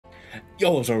Yo,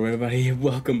 what's up everybody?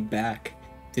 Welcome back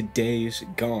to Days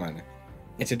Gone.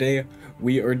 And today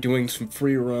we are doing some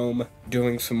free roam,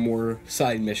 doing some more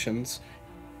side missions.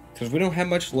 Because we don't have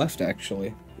much left actually,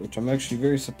 which I'm actually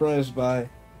very surprised by.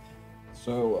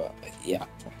 So, yeah.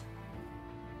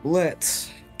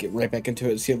 Let's get right back into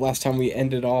it. See, last time we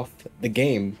ended off the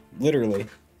game, literally.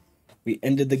 We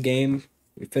ended the game,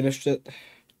 we finished it.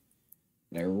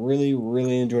 And I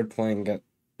really enjoyed playing it.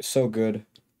 So good.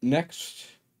 Next...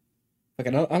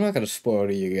 I'm not going to spoil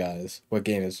to you guys what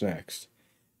game is next.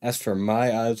 That's for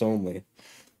my eyes only.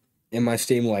 In my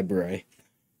Steam library.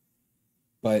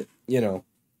 But, you know.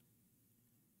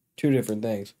 Two different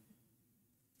things.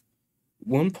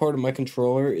 One part of my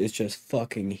controller is just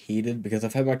fucking heated because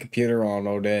I've had my computer on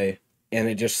all day. And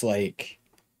it just, like,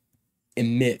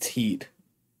 emits heat.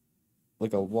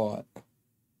 Like a lot.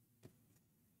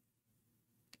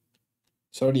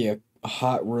 It's already a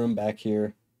hot room back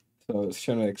here. So it's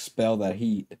trying to expel that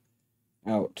heat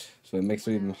out, so it makes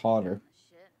it even hotter.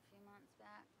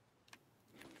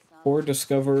 Horde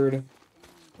discovered.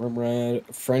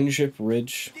 Rimrad. Friendship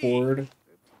Ridge Horde.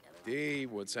 D,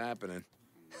 what's happening?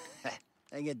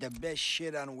 They get the best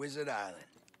shit on Wizard Island.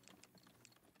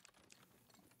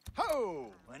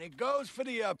 Ho! And it goes for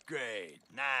the upgrade.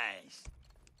 Nice.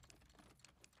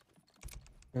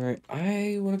 Alright,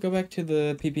 I want to go back to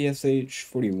the PPSH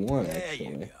 41, There actually.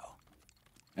 you go.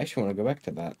 I actually want to go back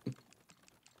to that.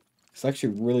 Because I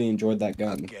actually really enjoyed that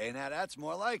gun. Okay, now that's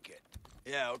more like it.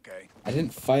 Yeah, okay. I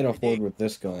didn't fight a horde with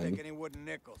this gun. Take any wooden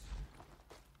nickels.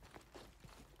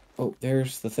 Oh,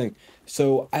 there's the thing.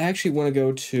 So, I actually want to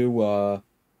go to,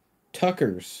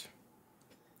 Tucker's.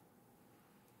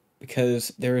 Because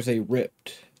there is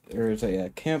a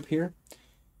camp here.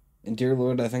 And dear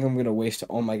Lord, I think I'm going to waste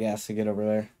all my gas to get over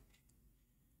there.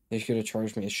 They should have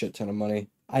charged me a shit ton of money.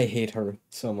 I hate her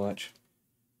so much.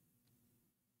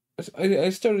 I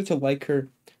started to like her,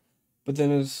 but then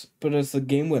as the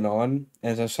game went on,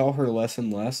 as I saw her less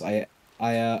and less,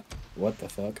 what the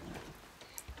fuck?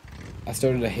 I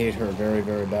started to hate her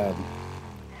very bad.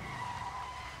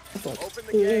 Open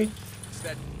the gate.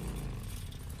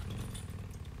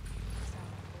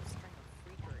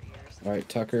 Alright,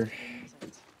 Tucker.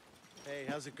 Hey,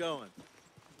 how's it going?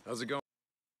 How's it going,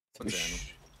 Daniel?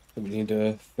 We need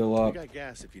to fill We up. got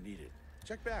gas if you need it.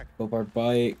 Check back. Fill up our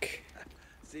bike.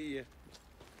 See ya.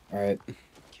 Alright,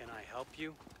 Can I help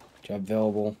you? job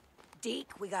available.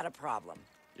 Deke, we got a problem.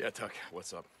 Yeah, Tuck,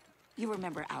 what's up? You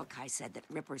remember Alki said that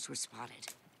rippers were spotted,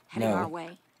 heading No. our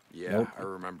way? Yeah, Nope. I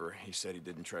remember. He said he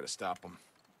didn't try to stop them.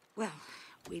 Well,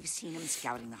 we've seen him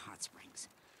scouting the hot springs.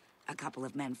 A couple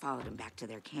of men followed him back to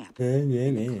their camp in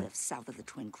the cliffs south of the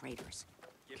Twin Craters.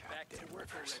 Get back to work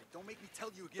already. Don't make me tell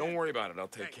you again. Don't worry about it. I'll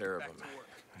take care of back him. to work.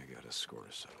 I got a score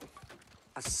to settle.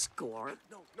 A score?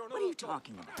 No, What are you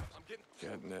talking about? I'm getting...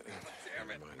 Got it.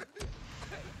 Never mind.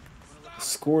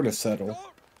 Score to settle.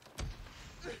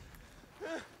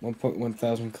 1.1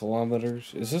 thousand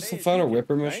kilometers. Is this the Hey, final Deacon,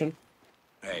 Ripper right? mission?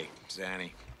 Hey,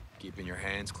 Zanny, keeping your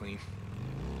hands clean.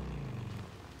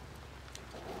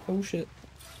 Oh shit.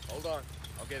 Hold on.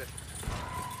 I'll get it.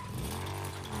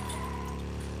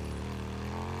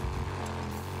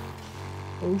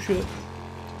 Oh shit.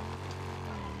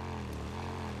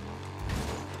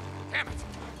 Damn it!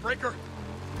 Breaker!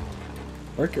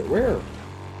 Where?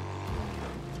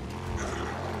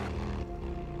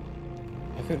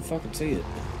 I couldn't fucking see it.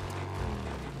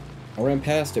 I ran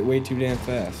past it way too damn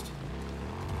fast.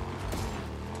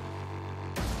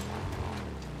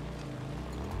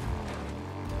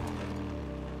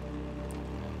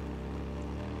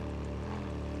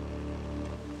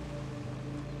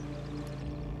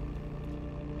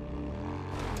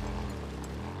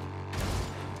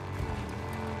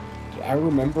 I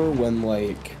remember when,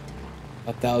 like,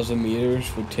 1,000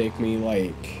 meters would take me,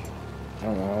 like, I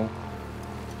don't know.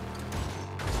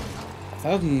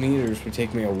 1,000 meters would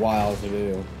take me a while to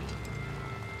do.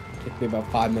 Take me about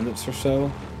 5 minutes or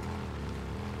so.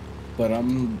 But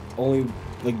I'm only,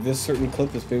 like, this certain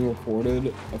clip is being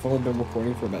recorded. I've only been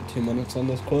recording for about 2 minutes on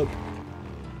this clip.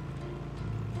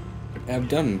 And I've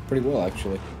done pretty well,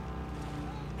 actually.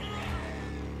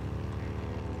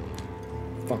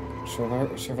 Fuck.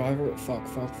 Survivor? Fuck.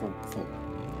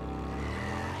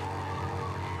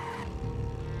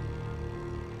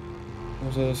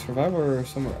 Was it a Survivor or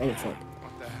somewhere? Oh, fuck.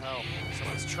 What the hell?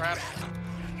 Someone's trapped.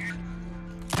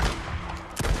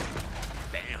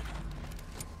 Bam.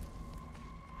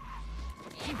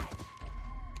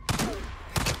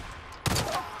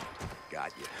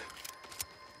 Got you.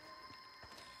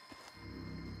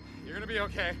 You're gonna be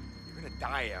okay. You're gonna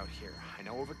die out here. I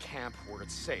know of a camp where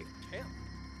it's safe. Camp?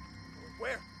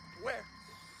 Where? Where?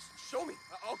 Show me.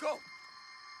 I'll go.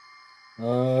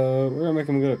 We're gonna make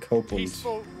him go to Copeland's.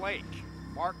 Peaceful Lake.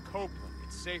 Mark Copeland.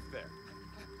 It's safe there.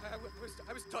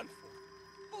 I was done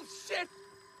for. Bullshit!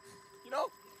 You know?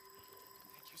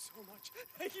 Thank you so much.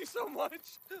 Thank you so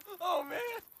much. Oh, man.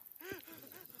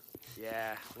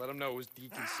 Yeah, let him know it was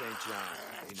Deacon St. John.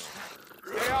 We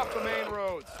know. Stay off the main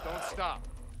roads. Don't stop.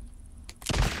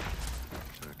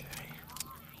 Okay.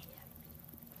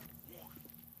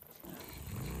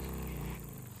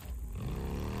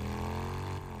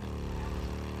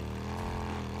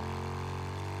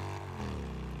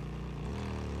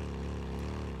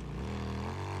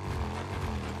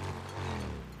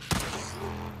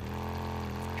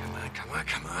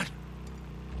 Come on.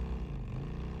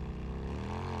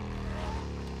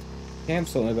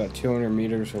 Camp's only about 200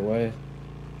 meters away.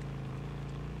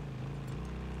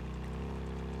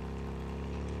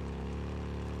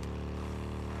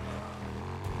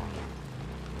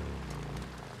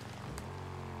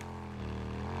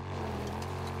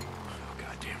 Oh,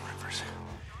 goddamn Rivers.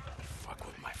 Fuck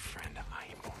with my friend. I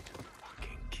am going to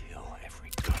fucking kill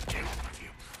every goddamn one of you.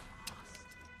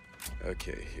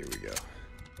 Okay, here we go.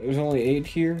 There's only 8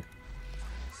 here.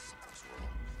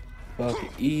 Fuck,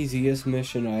 easiest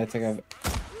mission I think I've.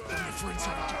 My friend's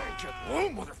on the get low,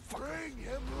 motherfucker. Bring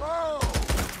him low.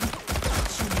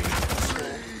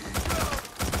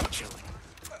 Killing.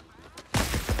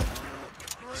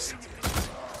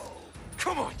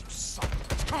 Come on, you son.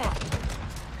 Come on.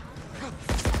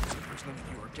 There's none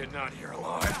of you are getting out of here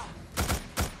alive.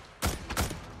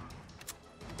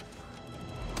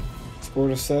 Score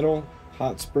to settle.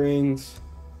 Hot Springs.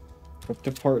 Up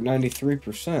to part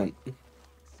 93%.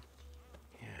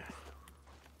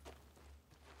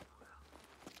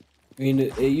 I mean,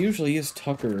 it usually is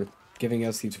Tucker giving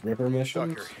us these Ripper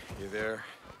missions. Tucker, you there?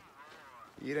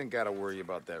 You didn't gotta worry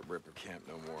about that Ripper camp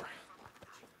no more.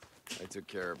 I took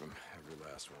care of him, every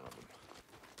last one of them.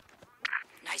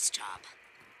 Nice job.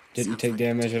 Didn't Sounds take like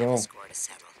damage you at have a all. Score to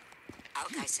settle.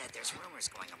 Alki said there's rumors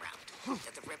going around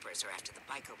that the Rippers are after the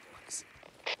Bico boys.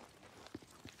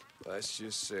 Let's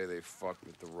just say they fucked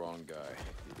with the wrong guy.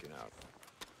 Deacon out.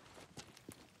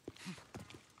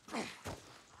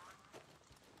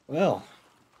 Well.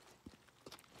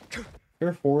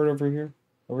 Here, forward over here.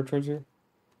 Over towards here.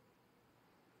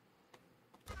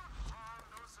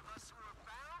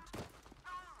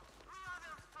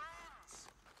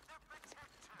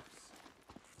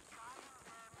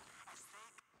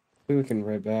 Maybe we can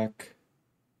right back.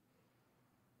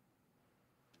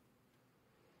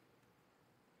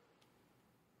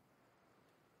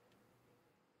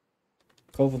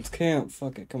 Copeland's camp.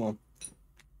 Fuck it. Come on.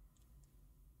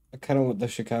 I kind of want the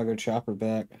Chicago chopper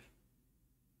back.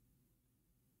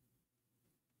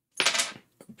 Oh,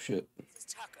 shit. This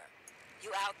is Tucker.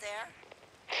 You out there?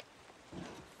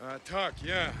 Tuck,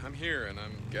 yeah, I'm here, and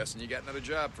I'm guessing you got another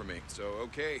job for me. So,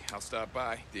 okay, I'll stop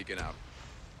by. Deacon out.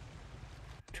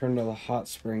 Turn to the Hot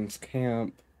Springs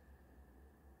camp.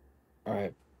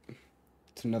 Alright.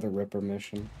 It's another Ripper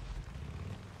mission.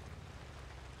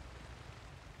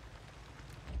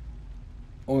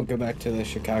 I won't go back to the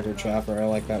Chicago chopper. I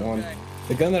like that one.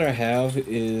 The gun that I have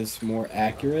is more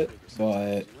accurate,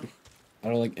 but I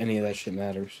don't think any of that shit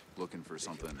matters. Looking for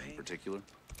something in particular?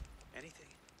 Anything.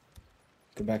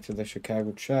 Go back to the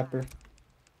Chicago chopper.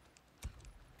 I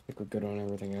think we're good on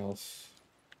everything else.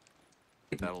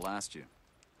 That'll last you.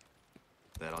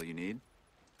 That all you need?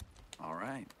 All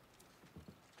right.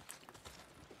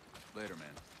 Later, man.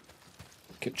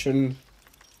 Kitchen.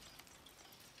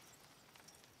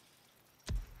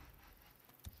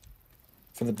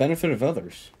 For the benefit of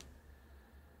others.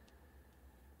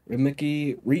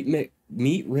 Meet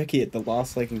Ricky at the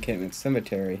Lost Lake Encampment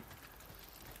Cemetery.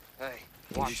 Hey,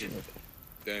 watch it.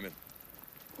 Damon.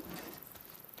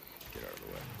 Get out of the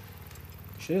way.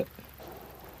 Shit.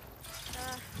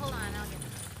 Hold on, I'll get it.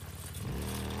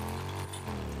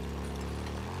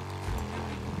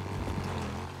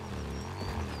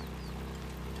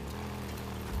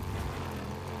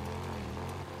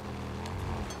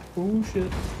 Oh shit.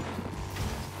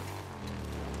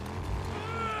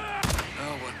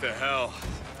 Oh, what the hell?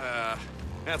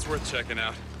 That's worth checking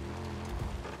out.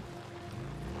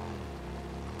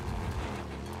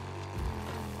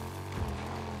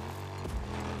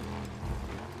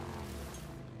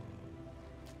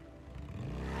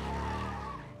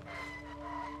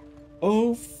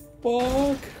 Oh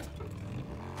fuck.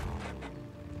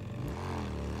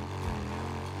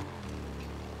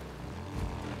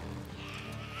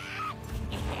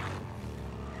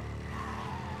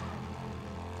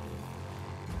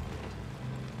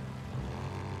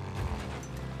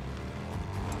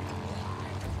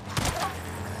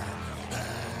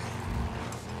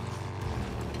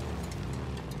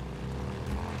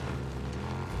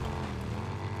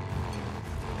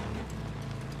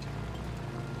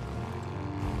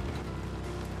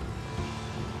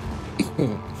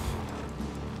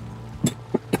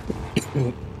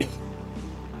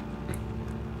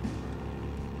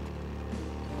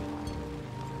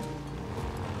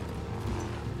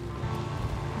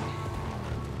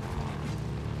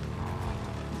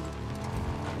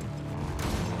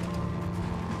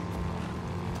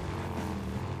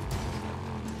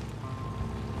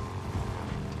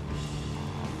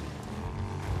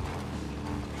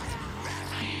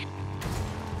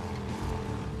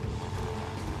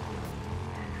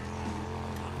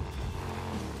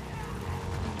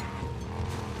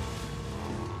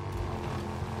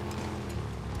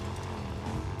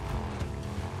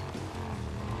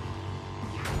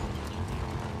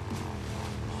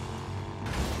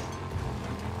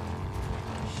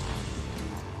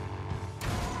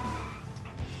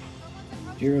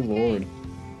 Dear Lord.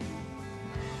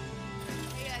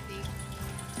 Hey, Andy.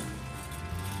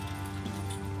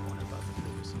 I wonder about the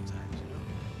fever sometimes, you know?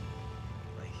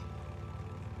 Like,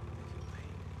 they feel pain.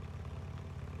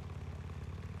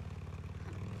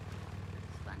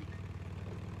 It's funny.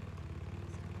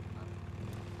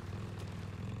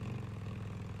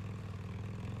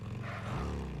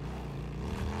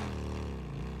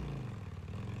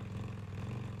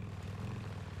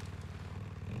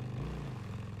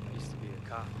 I used to be a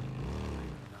cop. Believe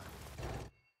it or not.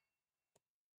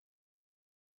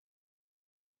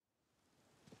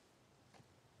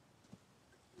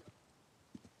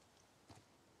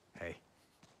 Hey.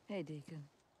 Hey, Deacon.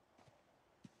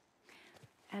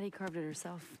 Addie carved it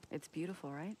herself. It's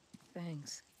beautiful, right?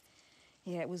 Thanks.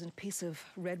 Yeah, it was a piece of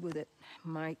redwood that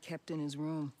Mike kept in his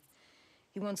room.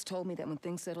 He once told me that when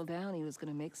things settled down, he was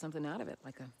gonna make something out of it,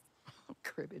 like a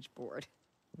cribbage board.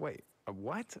 Wait, a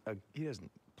what? He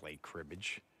doesn't play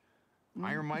cribbage.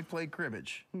 Iron Mike played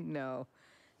cribbage. No,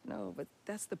 but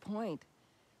that's the point.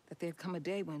 That there'd come a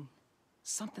day when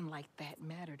something like that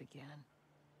mattered again.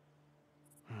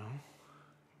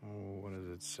 Oh, what does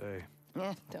it say?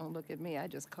 Eh, don't look at me, I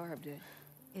just carved it.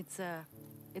 It's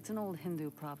an old Hindu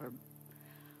proverb.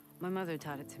 My mother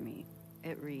taught it to me.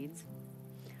 It reads,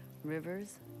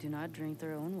 "Rivers do not drink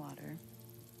their own water.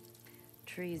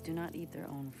 Trees do not eat their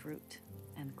own fruit.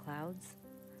 And clouds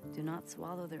do not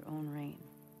swallow their own rain.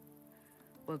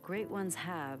 What great ones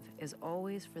have is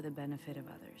always for the benefit of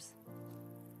others."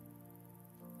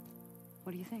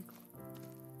 What do you think?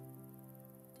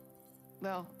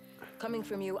 Well, coming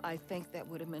from you, I think that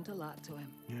would have meant a lot to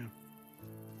him. Yeah.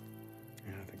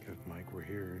 Yeah, I think if Mike were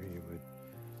here, he would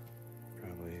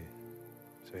probably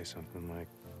say something like,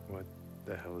 "What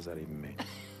the hell does that even mean?"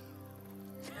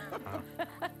 Huh?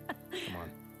 Come on.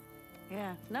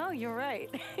 Yeah, no, you're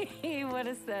right. He would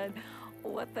have said,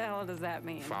 "What the hell does that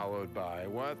mean?" Followed by,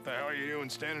 "What the hell are you doing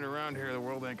standing around here? The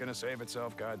world ain't gonna save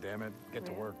itself, God damn it. Get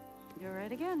to Yeah. work." You're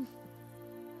right again.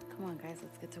 Come on, guys,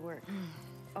 let's get to work.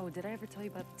 Oh, did I ever tell you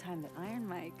about the time that Iron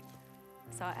Mike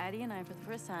saw Addie and I for the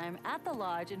first time at the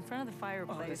lodge in front of the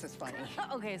fireplace? Oh, this is funny.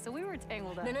 Okay, so we were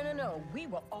tangled up. No. We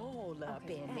were all up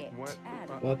Okay, in Addie, it. What?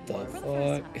 Addie, What the for the first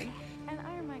fuck? time, and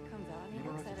Iron Mike comes out and You he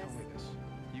don't looks have to at tell us. me this.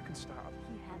 You can stop.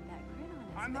 He had that grin on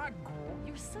his I'm face. not grown.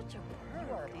 You're such a perv.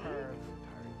 You are a dude. perv.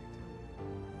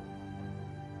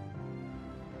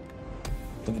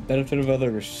 For the benefit of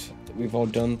others, we've all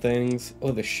done things.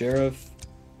 Oh, the sheriff.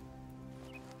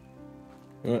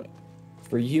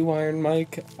 For you, Iron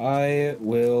Mike, I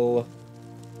will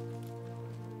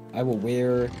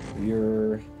wear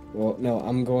your... Well, no,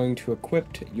 I'm going to equip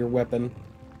your weapon.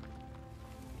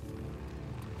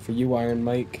 For you, Iron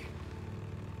Mike.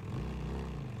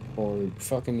 Or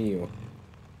fucking you.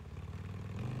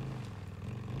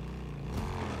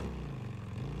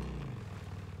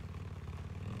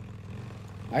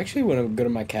 I actually want to go to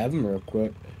my cabin real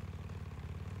quick.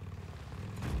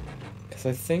 Because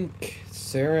I think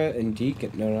Sarah and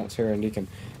Deacon... No, not Sarah and Deacon.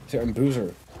 Sarah and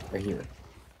Boozer are here.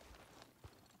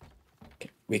 Okay,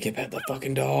 we can pet the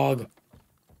fucking dog.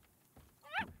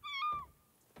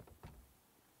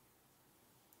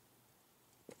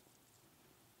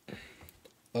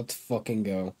 Let's fucking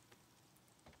go.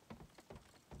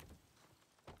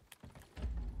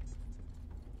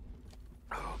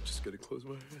 Oh, I'm just gonna close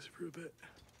my eyes for a bit.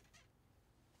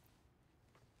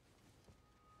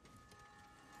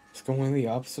 Let's go in the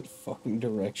opposite fucking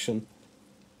direction.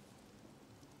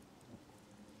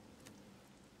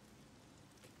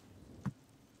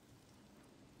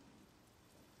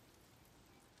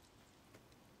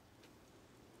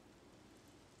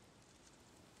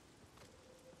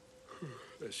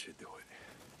 That should do it.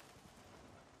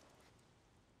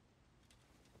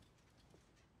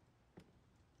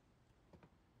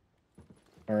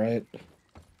 Alright.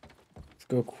 Let's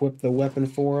go equip the weapon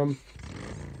for him.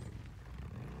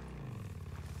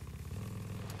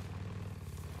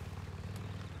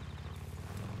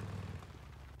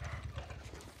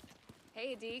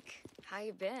 Hey, Deke. How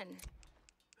you been?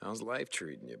 How's life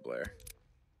treating you, Blair?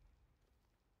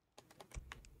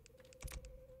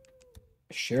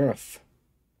 Sheriff.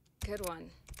 Good one.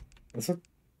 This one.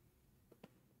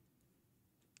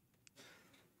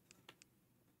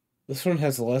 This one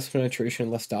has less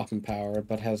penetration, less stopping power,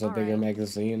 but has a All bigger right.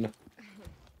 magazine.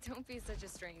 Don't be such a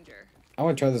stranger. I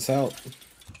want to try this out.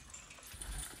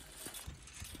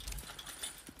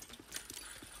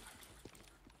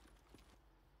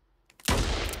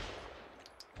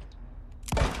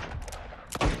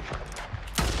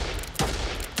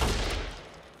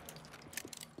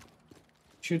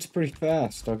 Shoots pretty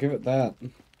fast, I'll give it that.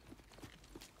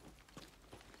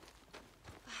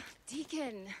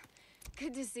 Deacon,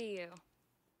 good to see you.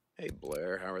 Hey,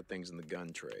 Blair, how are things in the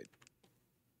gun trade?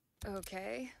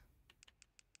 Okay.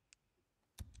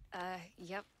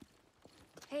 Yep.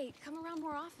 Hey, come around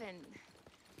more often.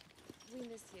 We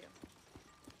miss you.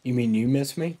 You mean you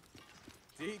miss me?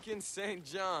 Deacon St.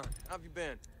 John, how have you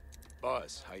been?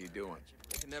 Buzz, how you doing?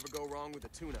 You can never go wrong with a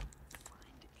tuna.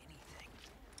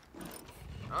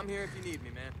 I'm here if you need me,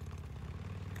 man.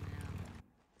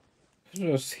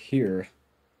 Just here.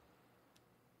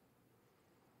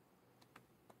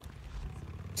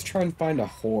 Let's try and find a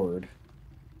horde.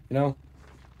 You know?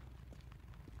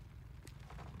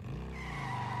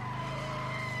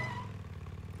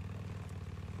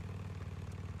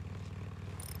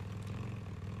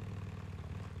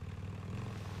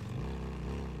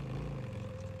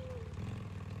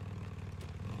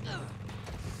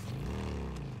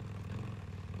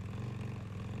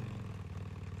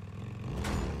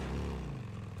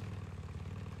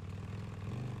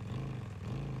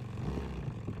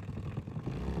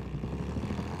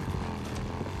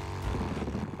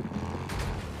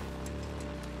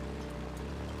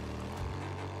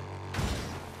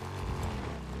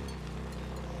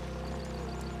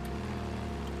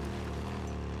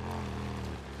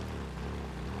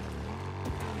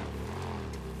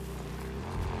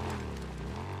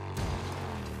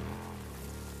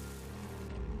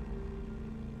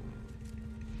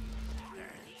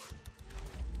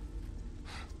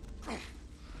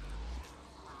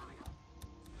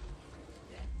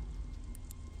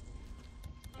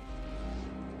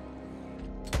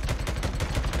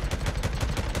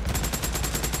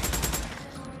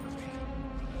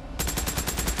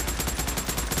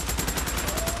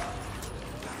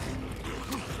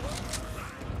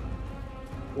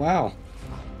 Wow.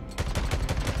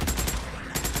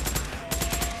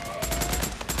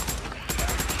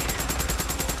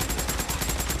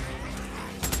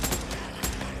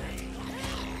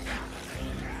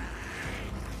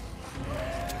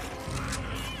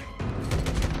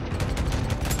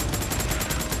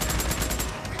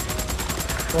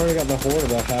 Already got the horde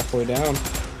about halfway down.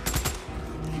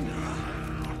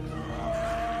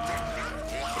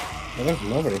 Oh, there's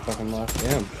nobody fucking left.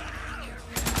 Damn.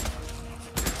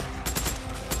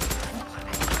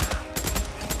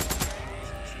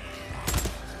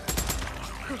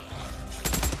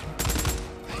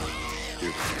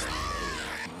 Dude,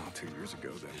 2 years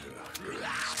ago, that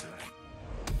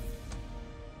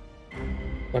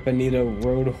Weaponito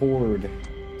Road Horde.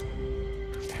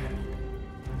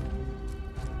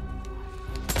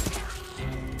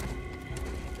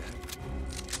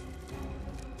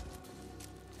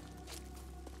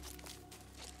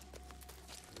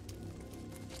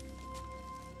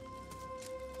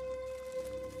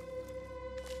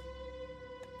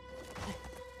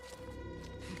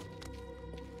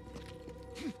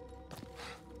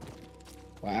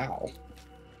 Wow.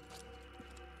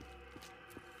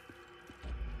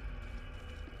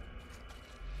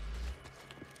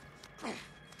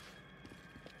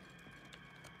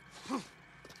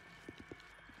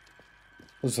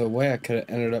 There's a way I could have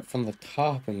ended up from the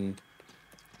top and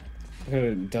I could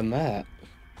have done that.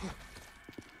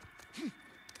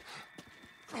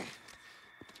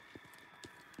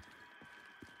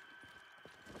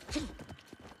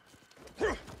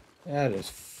 That is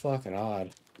fucking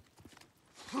odd.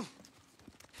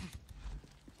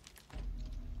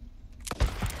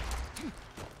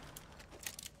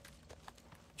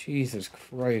 Jesus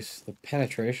Christ, the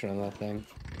penetration on that thing.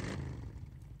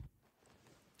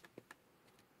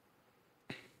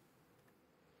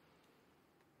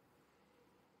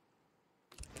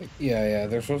 Yeah,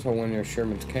 there's also one near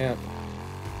Sherman's camp.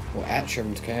 Well, at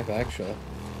Sherman's camp, actually.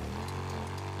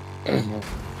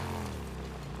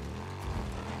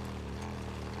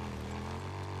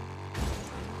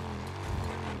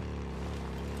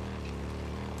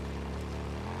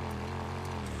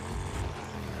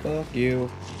 Fuck you.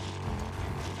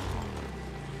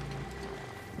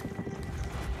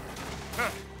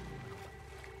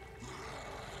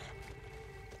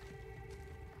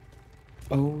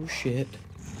 Oh shit.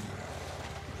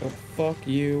 Oh, fuck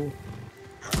you.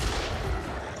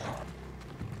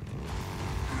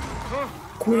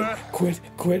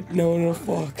 Quit. No,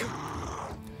 fuck.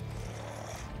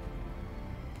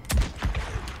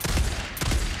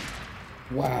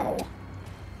 Wow.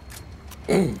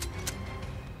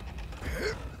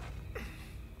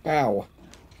 Ow.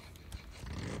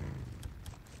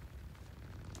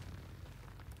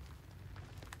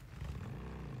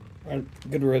 Alright,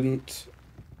 good riddance.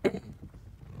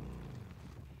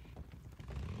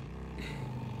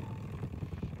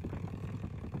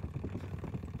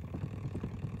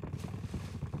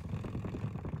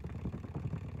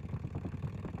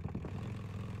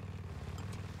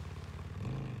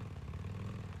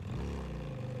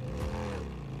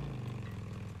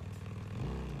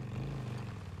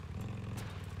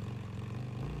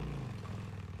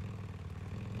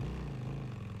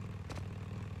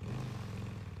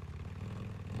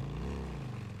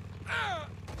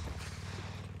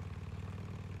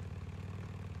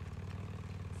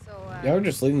 Y'all are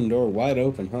just leaving the door wide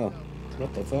open, huh?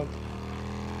 What the fuck?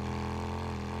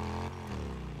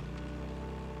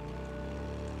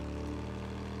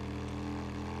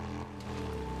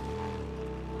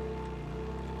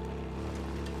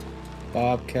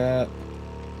 Bobcat.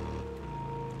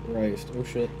 Christ. Oh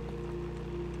shit.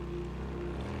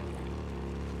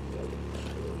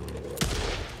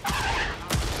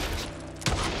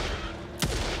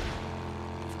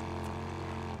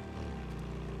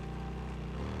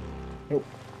 Nope.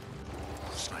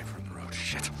 Sniper in the road.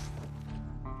 Shit.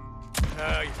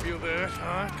 You feel that,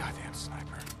 huh? Goddamn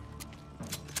sniper.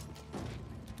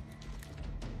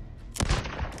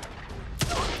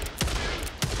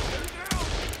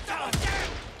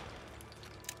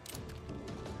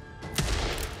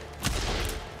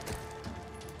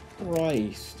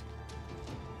 Christ.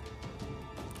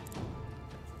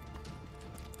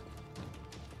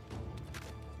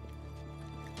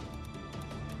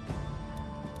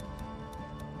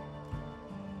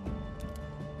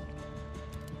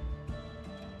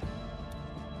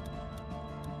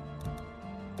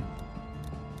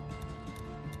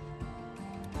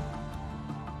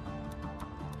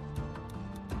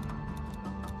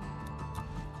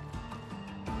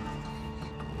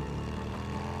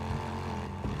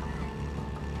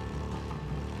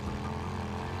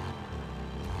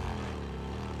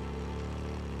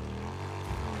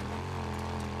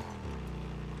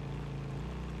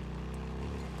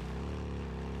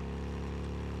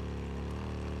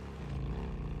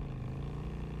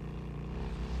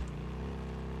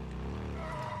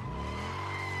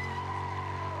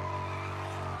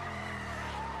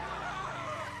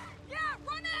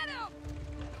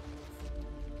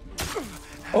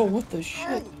 Oh, what the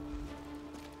shit?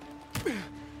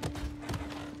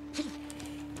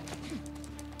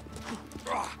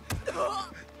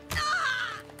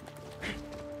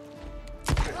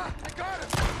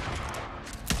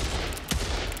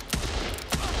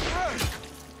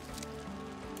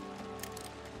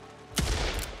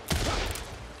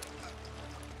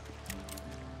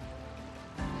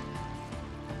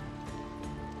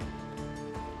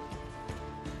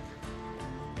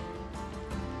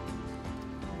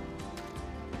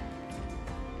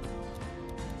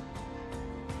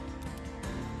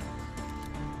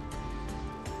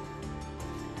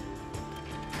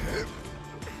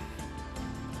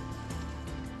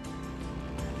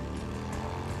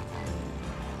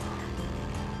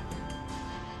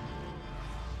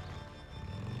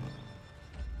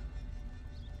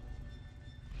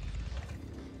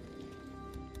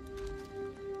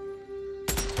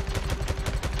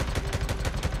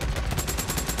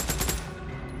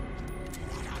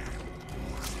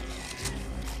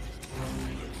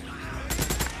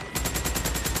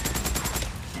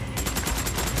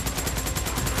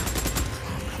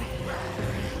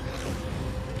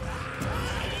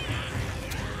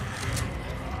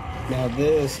 Now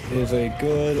this is a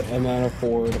good amount of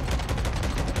forward.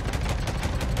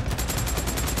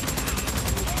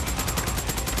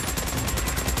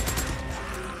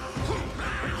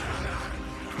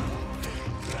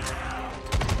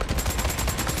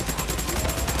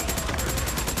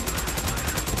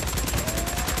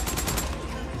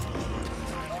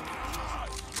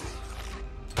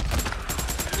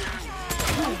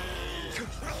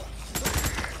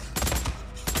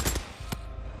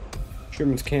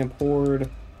 Sherman's Camp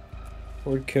Horde.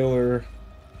 Horde Killer.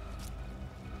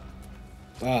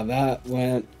 Wow, that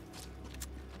went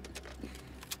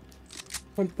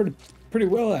pretty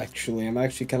well actually. I'm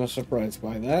actually kind of surprised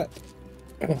by that.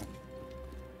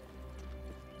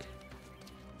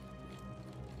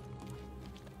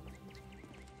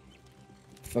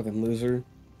 Fucking loser.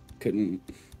 Couldn't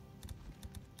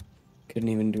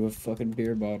even do a fucking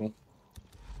beer bottle.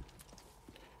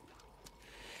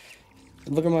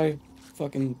 Look at my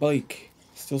fucking bike.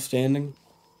 Still standing.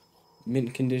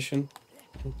 Mint condition.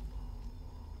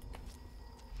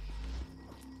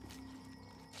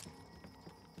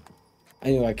 I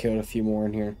knew I killed a few more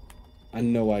in here. I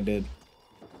know I did.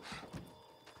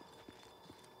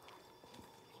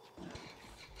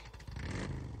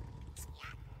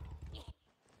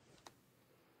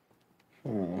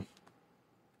 Huh.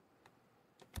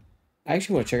 I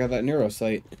actually want to check out that neuro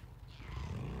site.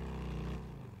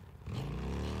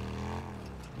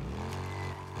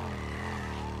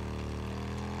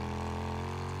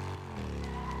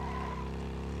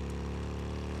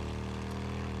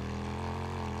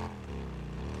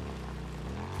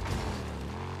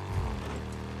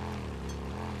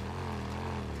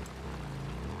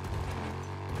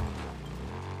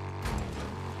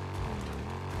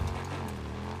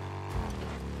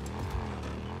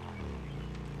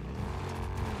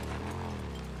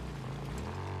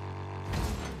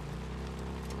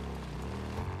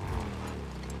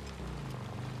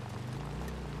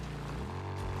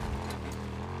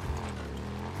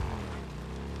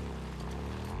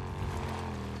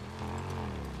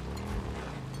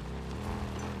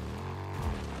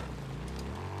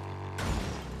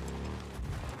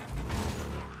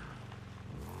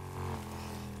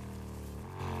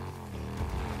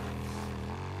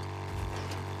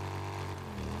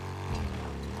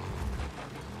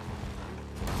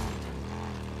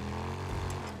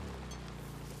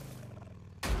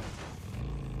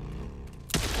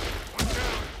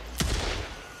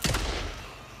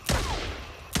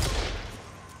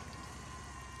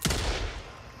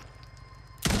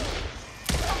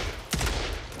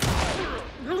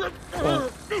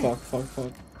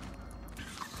 Fuck.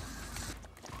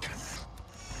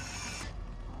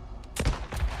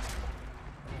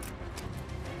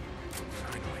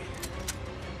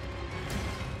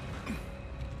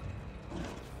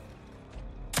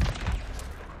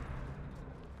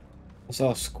 I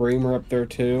saw a screamer up there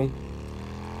too.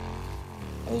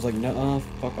 I was like, nuh-uh,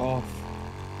 fuck off.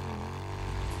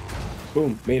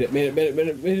 Boom, made it.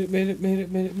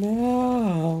 No,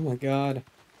 oh my god.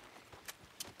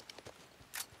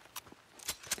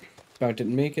 About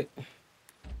didn't make it.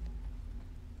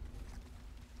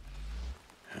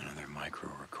 Another micro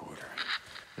recorder.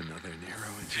 Another Nero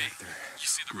injector. You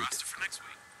see the roster for next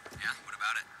week? Yeah, what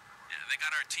about it? Yeah, they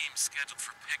got our team scheduled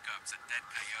for pickups at Dead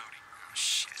Coyote. Oh,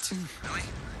 shit. Really?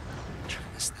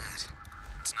 I missed that.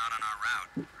 It's not on our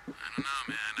route. I don't know,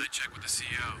 man. I checked with the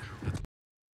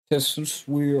CEO. Since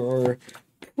we are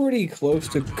pretty close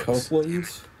to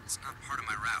Copeland's. It's not part of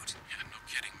my route. Yeah, no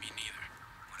kidding. Me neither.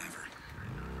 Whatever.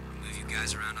 I move you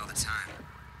guys around all the time.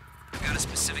 I've got a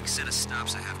specific set of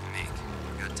stops I have to make.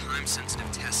 I've got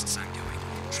time-sensitive tests I'm doing.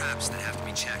 Traps that have to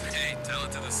be checked. Hey, tell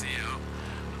it to the CEO.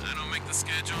 I don't make the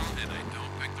schedule, and I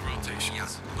don't pick the rotations. Yeah,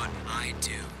 but I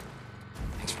do.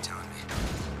 Thanks for telling me.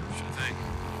 Sure thing.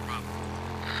 No problem.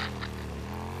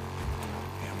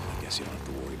 Yeah, well, I guess you don't have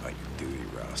to worry about your duty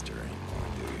roster anymore,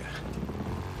 do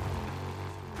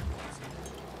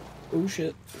you? Oh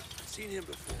shit. Seen him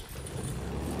before.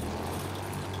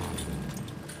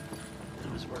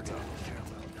 I was working on the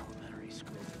Fairmount Elementary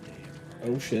School today.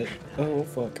 Oh shit. Oh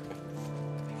fuck.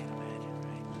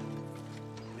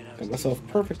 Got myself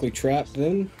perfectly trapped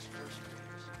then.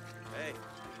 Hey.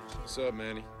 What's up,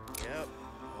 Manny? Yep.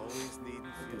 Always needing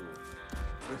fuel.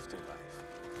 Drifter life.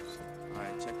 All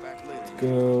right, check back later.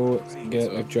 Go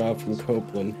get a job from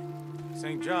Copeland.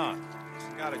 St. John,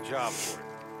 got a job for you.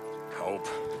 Hope.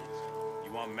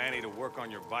 You want Manny to work on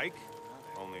your bike?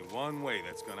 Only one way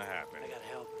that's gonna happen. I got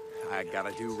help. I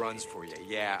gotta do runs for you.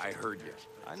 Yeah, I heard you.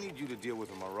 I need you to deal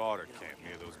with a marauder camp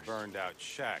near those burned out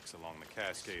shacks along the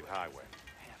Cascade Highway.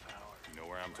 You know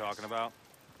where I'm talking about?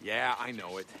 Yeah, I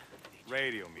know it.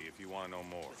 Radio me if you want to know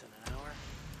more. Within an hour?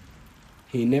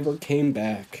 He never came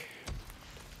back.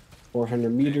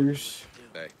 400 meters.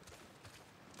 Hey.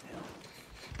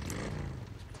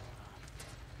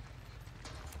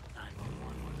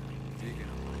 Deacon.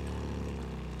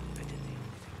 I did the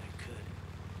only thing I could.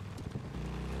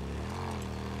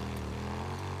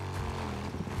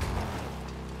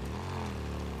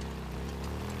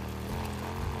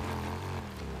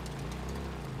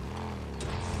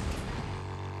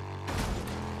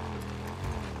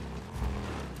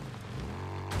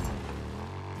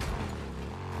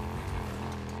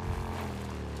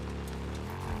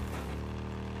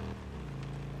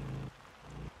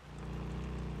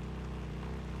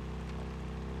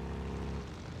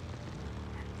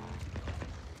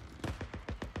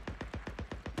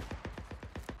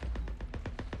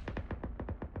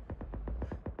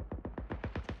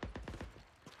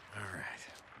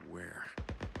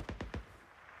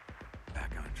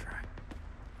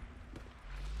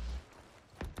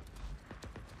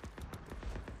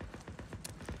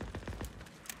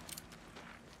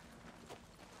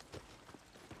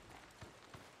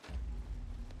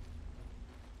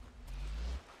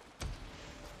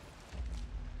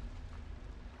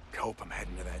 hope I'm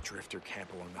heading to that drifter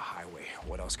camp along the highway.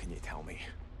 What else can you tell me?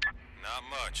 Not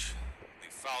much. They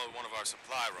followed one of our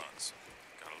supply runs.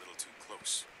 Got a little too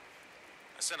close.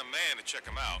 I sent a man to check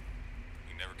him out.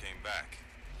 He never came back.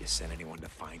 You sent anyone to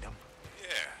find him?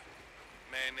 Yeah.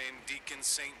 Man named Deacon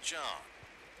St. John.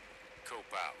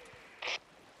 Cope out.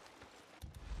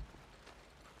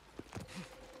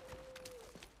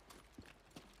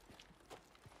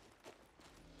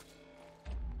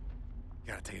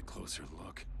 Gotta take a closer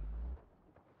look.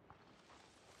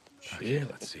 Shit. Okay,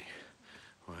 let's see.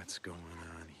 What's going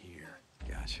on here?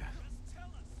 Gotcha.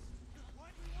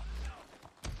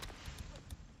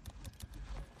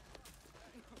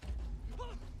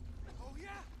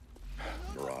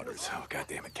 Marauders. Oh,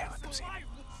 goddammit, can't let them see me.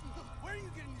 Where are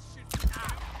you getting this shit from?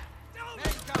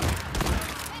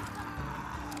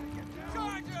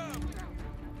 Charge him!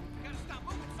 You gotta stop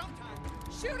moving sometime.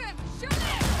 Shoot him! Shoot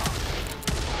him!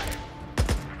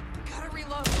 Gotta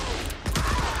reload.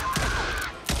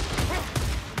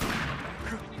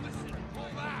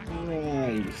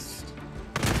 Nice.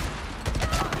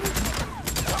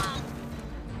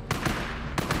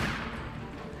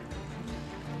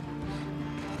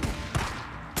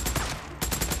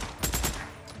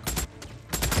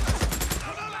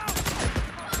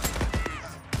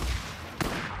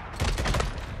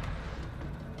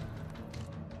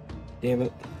 Damn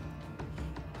it.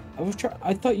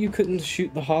 I thought you couldn't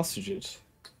shoot the hostages.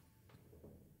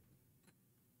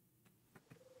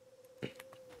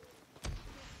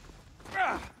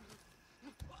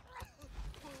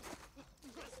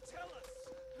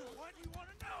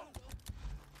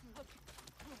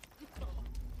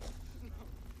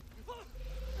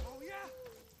 Oh yeah?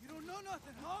 You don't know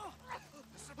nothing, huh?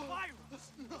 The supply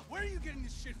runs. Where are you getting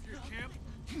this shit for your camp?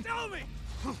 Tell me!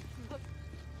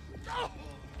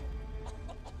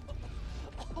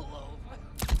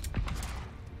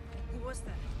 Who was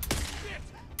that?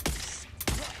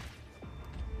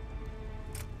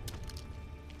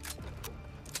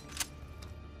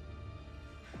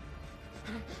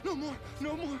 No more!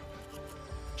 No more!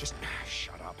 Just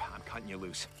shut up. I'm cutting you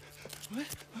loose. What?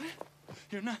 What?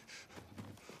 You're not...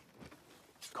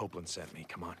 Copeland sent me.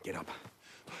 Come on, get up.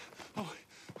 Oh,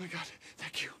 my God.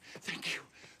 Thank you. Thank you.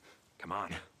 Come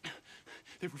on.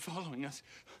 They were following us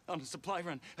on a supply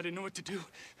run. I didn't know what to do.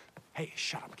 Hey,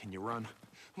 shut up. Can you run?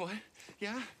 What?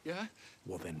 Yeah? Yeah?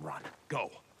 Well, then run.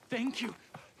 Go. Thank you.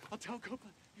 I'll tell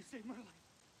Copeland. You saved my life.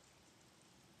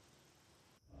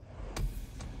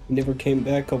 Never came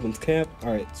back, Copeland's camp.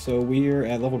 Alright, so we're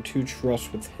at level 2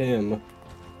 trust with him.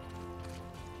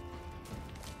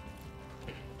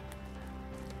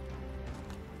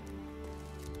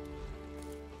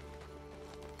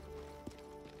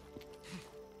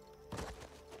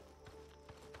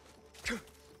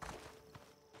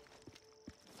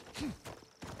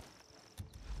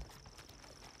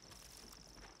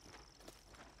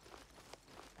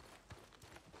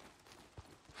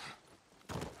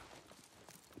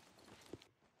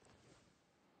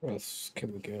 Where else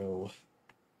can we go?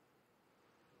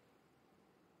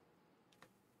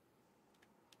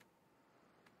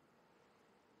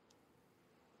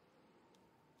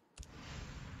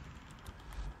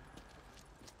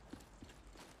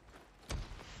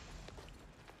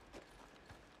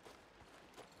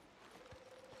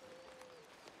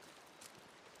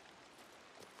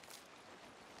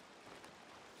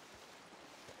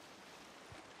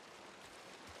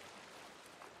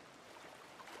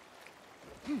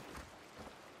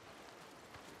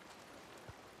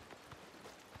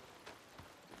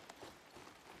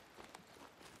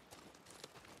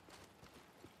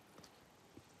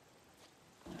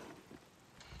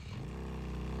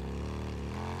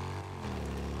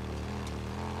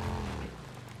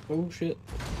 Oh shit.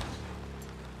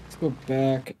 Let's go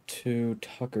back to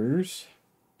Tucker's.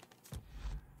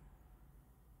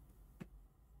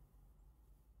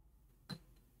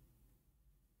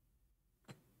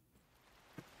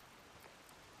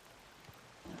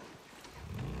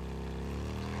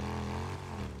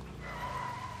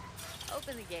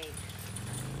 Open the gate.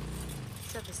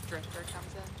 So this drifter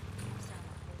comes in.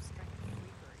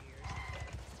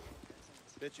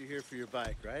 Bet you're here for your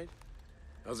bike, right?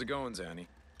 How's it going, Zanny?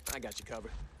 I got you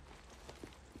covered.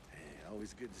 Hey,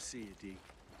 always good to see you, Deke.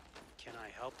 Can I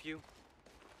help you?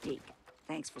 Deke,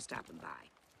 thanks for stopping by.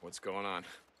 What's going on?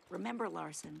 Remember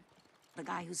Larson? The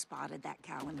guy who spotted that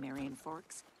cow in Marion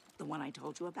Forks? The one I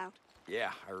told you about?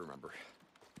 Yeah, I remember.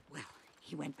 Well,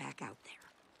 he went back out there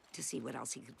to see what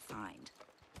else he could find.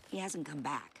 He hasn't come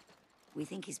back. We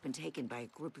think he's been taken by a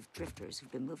group of drifters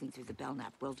who've been moving through the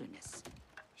Belknap wilderness.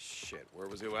 Shit, where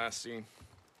was he last seen?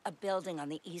 A building on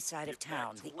the east side of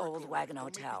town, the old Wagon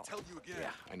Hotel. Yeah,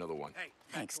 I know the one.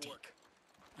 Thanks, Deke.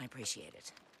 I appreciate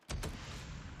it.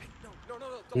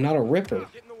 I'm not a ripper.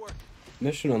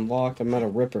 Mission unlocked. I'm not a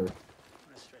ripper.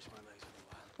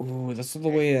 Ooh, this is the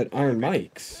way at Iron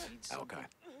Mike's. Okay.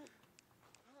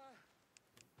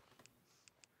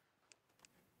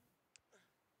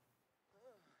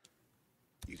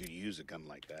 You could use a gun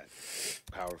like that.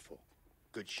 Powerful.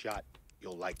 Good shot.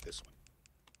 You'll like this one.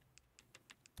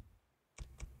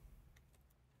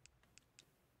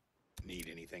 Need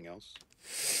anything else?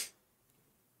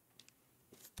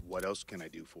 What else can I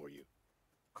do for you?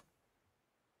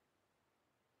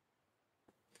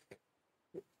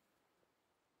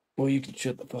 Well, you can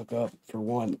shut the fuck up for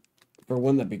one. For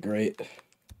one, that'd be great.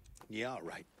 Yeah, all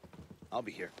right. I'll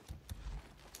be here.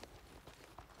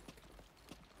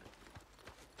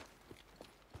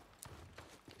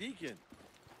 Deacon.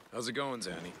 How's it going,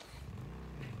 Zanny?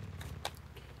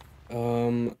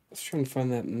 Let's try and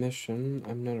find that mission.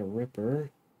 I'm not a ripper.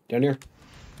 Down here.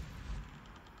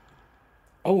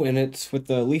 Oh, and it's with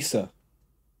Lisa.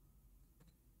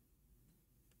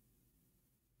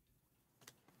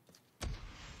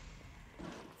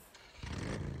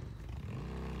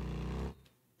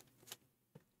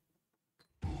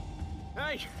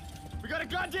 Hey, we got a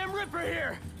goddamn Ripper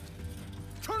here!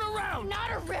 Turn around!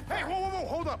 Not a Ripper! Hey, whoa,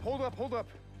 hold up.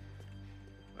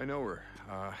 I know her.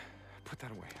 Put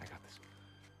that away. I got this.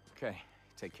 Okay,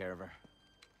 take care of her.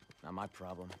 Not my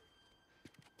problem.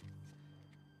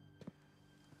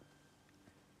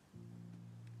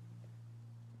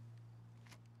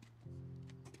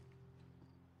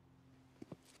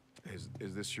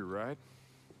 Is this your ride?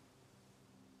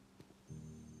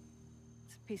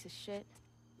 It's a piece of shit,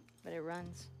 but it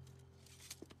runs.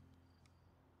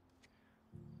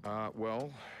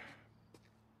 Well,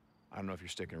 I don't know if you're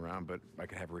sticking around, but I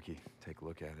could have Ricky take a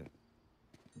look at it.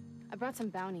 I brought some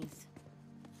bounties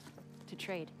to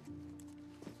trade.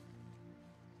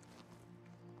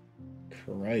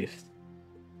 Christ.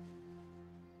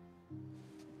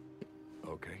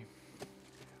 Okay.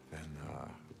 Then,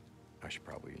 I should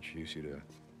probably introduce you to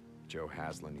Joe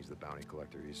Haslam. He's the bounty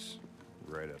collector. He's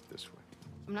right up this way.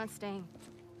 I'm not staying.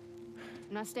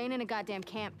 I'm not staying in a goddamn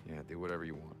camp. Yeah, do whatever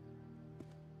you want.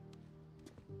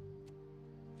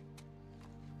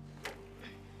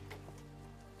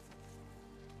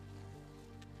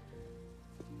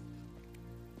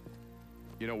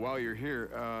 You know, while you're here,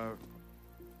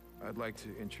 I'd like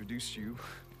to introduce you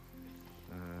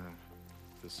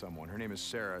to someone. Her name is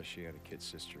Sarah. She had a kid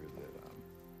sister that,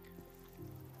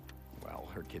 well,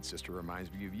 her kid sister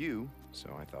reminds me of you, so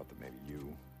I thought that maybe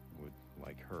you would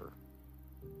like her.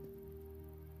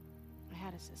 I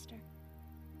had a sister.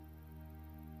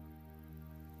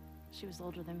 She was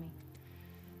older than me.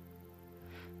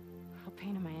 A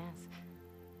pain in my ass.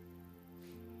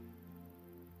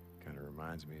 Kind of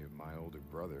reminds me of my older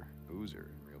brother,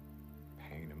 Boozer. Real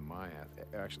pain in my ass.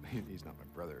 Actually, he's not my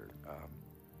brother.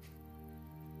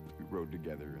 We rode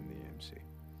together in the MC.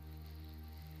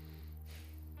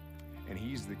 And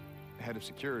he's the head of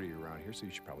security around here, so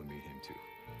you should probably meet him too.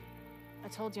 I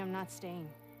told you I'm not staying.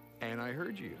 And I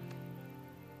heard you.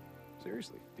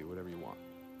 Seriously, do whatever you want.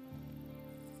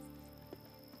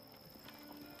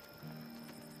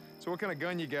 So what kind of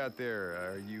gun you got there?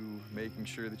 Are you making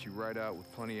sure that you ride out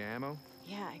with plenty of ammo?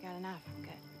 Yeah, I got enough. I'm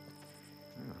good.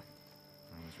 Yeah.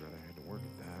 I always rather I had to work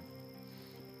at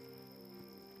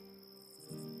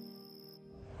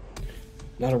that.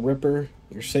 Not a ripper.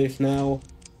 You're safe now.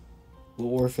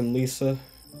 Little orphan Lisa.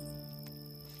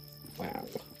 Wow.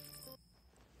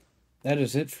 That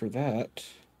is it for that.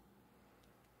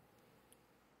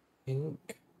 I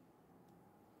think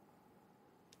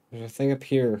there's a thing up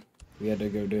here we had to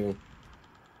go do.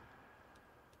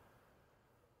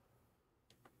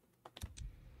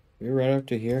 You're right up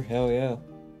to here? Hell yeah.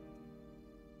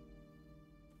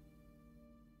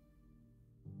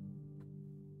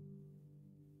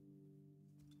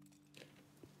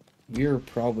 We're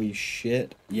probably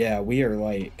shit. Yeah, we are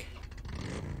like...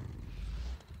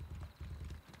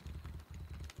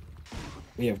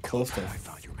 We have close to... I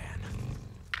found your man.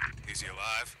 Is he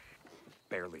alive?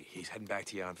 Barely. He's heading back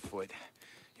to you on foot.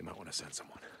 You might want to send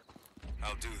someone.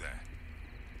 I'll do that.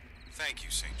 Thank you,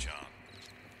 St. John.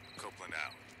 Copeland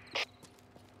out.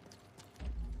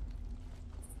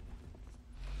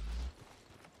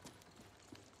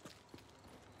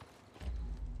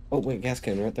 Oh, wait, gas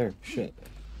can right there. Shit.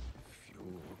 Fuel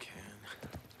can.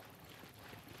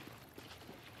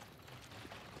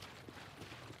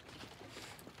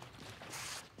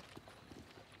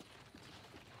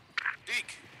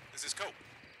 Deke, this is Cope.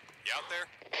 You out there?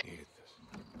 Needed this.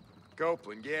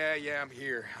 Copeland, yeah, I'm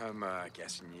here. I'm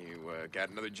guessing you got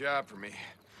another job for me.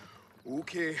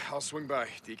 Okay, I'll swing by.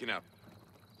 Deacon up.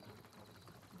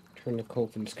 Turn to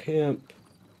Copeland's camp.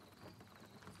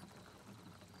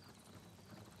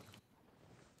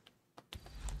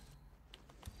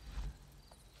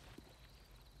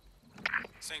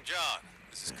 St. John,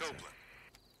 this is Copeland.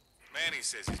 Manny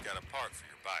says he's got a part for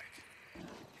your bike.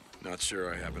 Not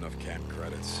sure I have enough camp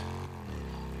credits.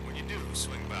 When you do,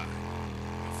 swing by.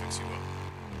 I'll fix you up.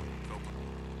 Copeland.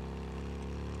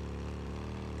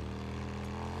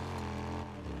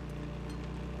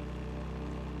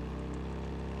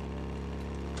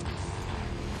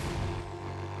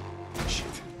 Shit.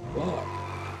 What?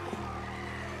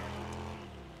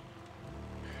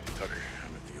 Tucker,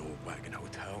 I'm at the old wagon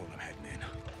hotel and I'm heading in.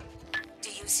 Do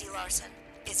you see Larson?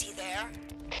 Is he there?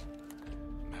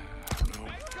 I don't know.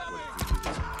 What if he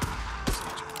is?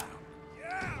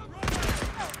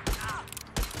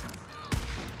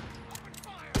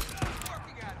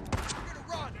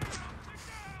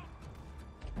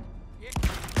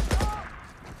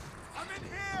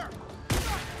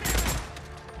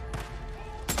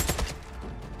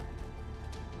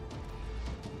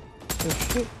 Oh,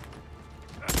 shit.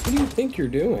 What do you think you're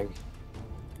doing?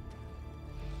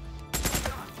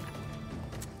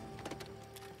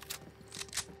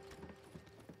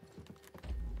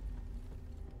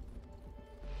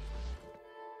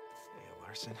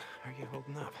 Larson, how are you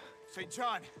holding up? St.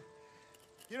 John,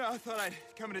 you know, I thought I'd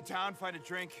come into town, find a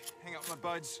drink, hang out with my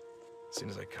buds. As soon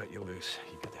as I cut you loose,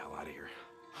 you get the hell out of here.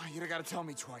 Oh, you don't gotta tell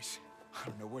me twice. I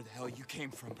don't know where the hell you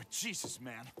came from, but Jesus,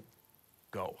 man.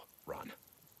 Go. Run.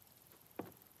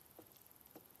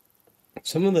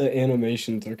 Some of the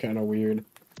animations are kind of weird.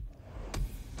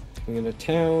 Coming into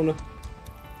town.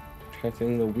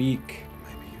 Tracking the week.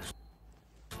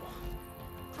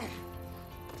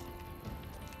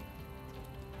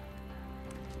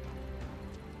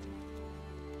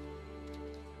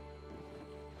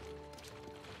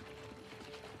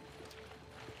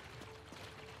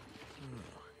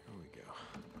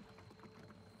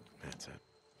 That's it.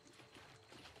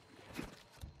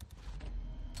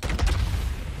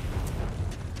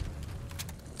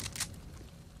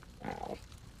 Wow.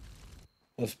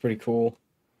 That's pretty cool.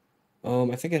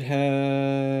 I think it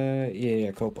had...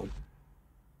 Yeah, Copeland.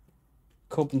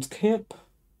 Copeland's camp.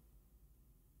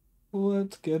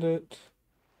 Let's get it.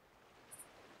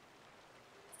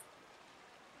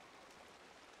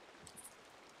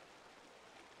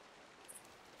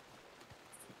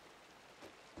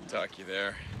 Tuck, you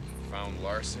there? Found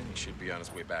Larson. He should be on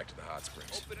his way back to the hot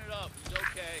springs. Open it up. He's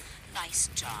okay. Nice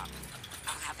job.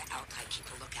 I'll have the outline keep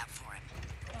a lookout for him.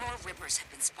 More rippers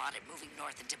have been spotted moving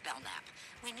north into Belknap.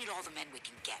 We need all the men we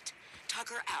can get.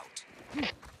 Tucker out.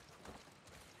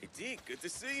 Hey, Deke, good to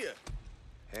see you.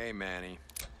 Hey, Manny.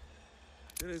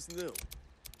 It is new.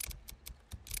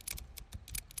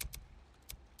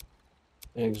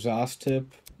 An exhaust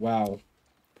tip. Wow.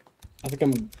 I think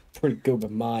I'm pretty good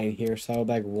with mine here.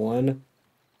 Saddlebag 1.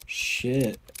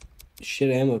 Shit. Shit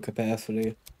ammo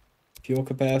capacity. Fuel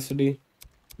capacity.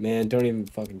 Man, don't even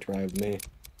fucking try with me.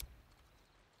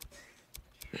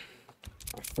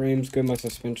 My frame's good, my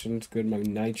suspension's good, my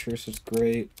nitrous is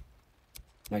great.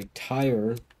 My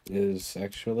tire is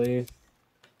actually...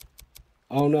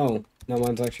 Oh no. No,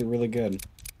 mine's actually really good.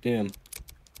 Damn.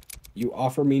 You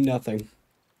offer me nothing.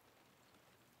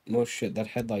 Oh shit, that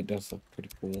headlight does look pretty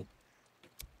cool.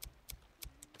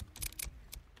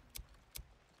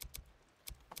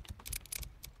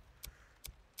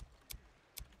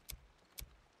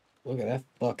 Look at that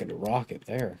fucking rocket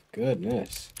there.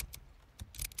 Goodness.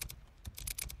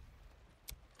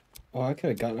 Oh, I could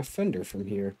have gotten a fender from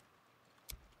here.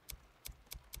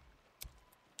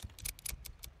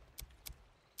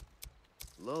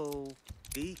 Hello,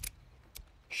 Deke.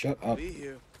 Shut up. Be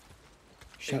here.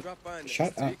 Shut, Hey,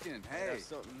 shut up. Deacon, hey.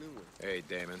 Something new. Hey,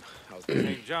 Damon. How's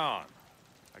St. John,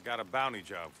 I got a bounty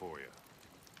job for you.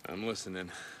 I'm listening.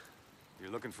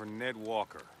 You're looking for Ned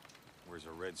Walker. Wears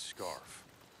a red scarf.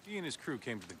 He and his crew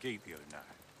came to the gate the other night.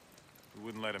 We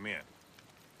wouldn't let him in.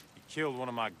 He killed one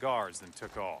of my guards, then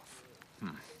took off.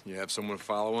 You have someone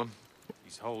follow him?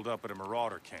 He's holed up at a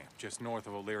marauder camp just north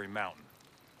of O'Leary Mountain.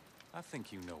 I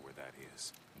think you know where that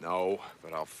is. No,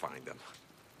 but I'll find him.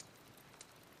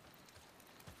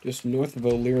 Just north of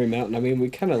O'Leary Mountain. I mean, we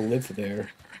kind of live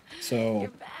there. So... You're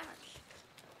back.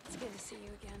 It's good to see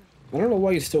you again. I don't know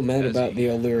why you're still mad about the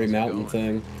O'Leary Mountain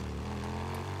thing.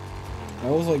 I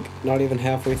was like not even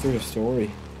halfway through the story.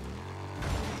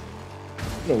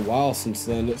 It's been a while since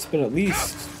then. It's been at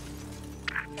least...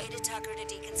 Ada Tucker to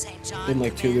Deacon St. John. Been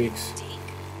like 2 weeks. Deke,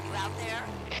 you out there?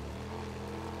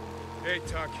 Hey,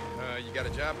 Tuck. You got a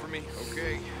job for me?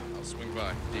 Okay, I'll swing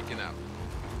by. Deacon out.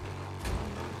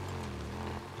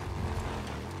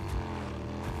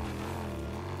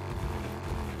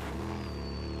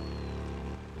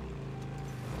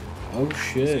 Oh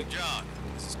shit. John,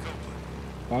 this is Copeland.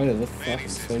 Probably the fucking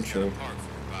century.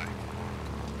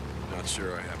 Not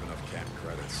sure I have enough camp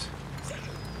credits.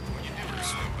 When you do,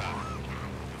 swing by.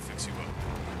 He'll fix you up.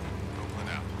 Copeland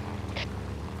out.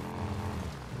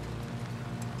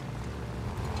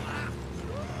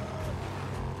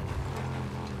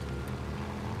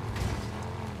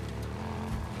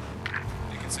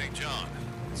 Deacon St. John,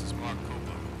 this is Mark Copeland.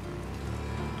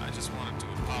 I just wanted to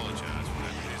apologize for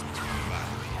that business with the back.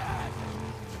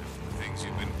 The things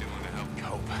you've been doing to help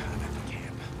Cope at the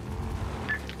camp.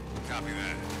 Copy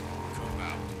that. Cope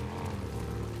out.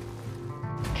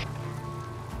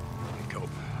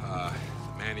 Cope,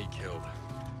 man he killed.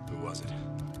 Who was it?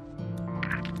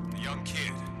 A young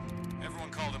kid. Everyone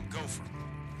called him Gopher.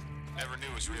 Never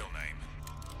knew his real name.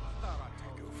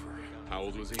 Gopher. How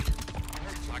old was he?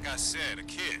 Like I said, a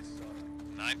kid.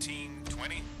 19,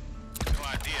 20? No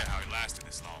idea how he lasted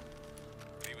this long.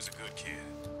 But he was a good kid.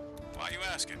 Why are you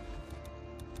asking?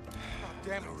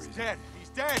 Damn it, he's dead. He's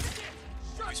dead.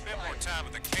 If we spent more time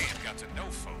at the camp, got to know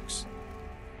folks,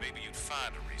 maybe you'd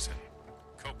find a reason.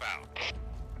 Cope out.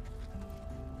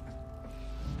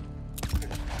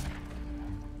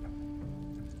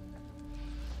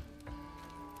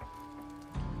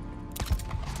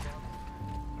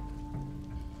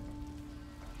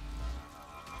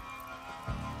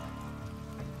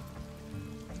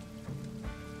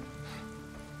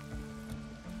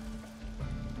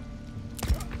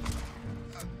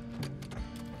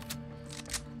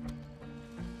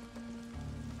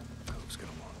 Cope's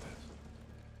gonna want this.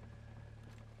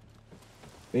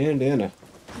 Bandana.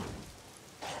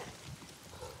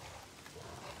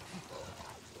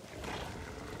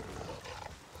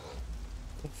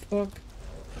 The fuck?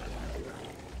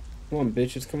 Come on,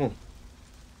 bitches, come on.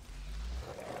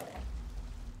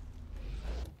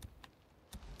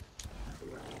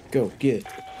 Go, get.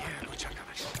 Yeah, go check on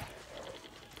it.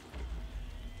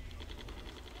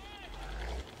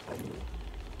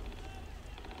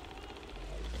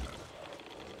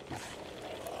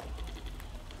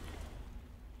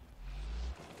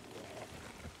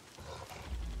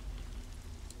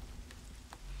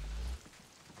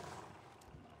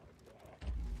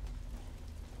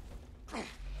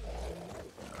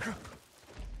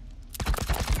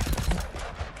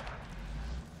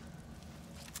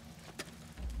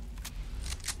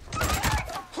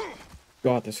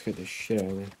 God, that scared the shit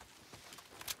out of me.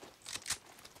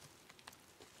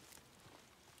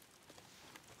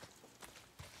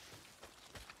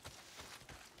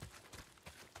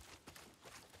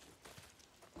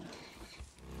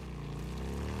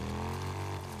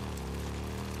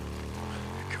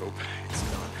 Cope, it's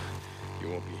done. You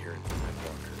won't be hearing from that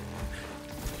Walker.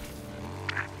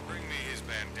 Bring me his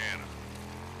bandana.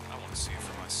 I want to see it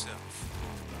for myself.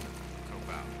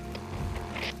 Cope out.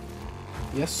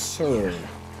 Yes, sir.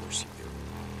 Of course you do.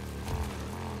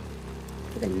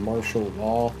 Fucking martial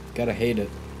law. Gotta hate it.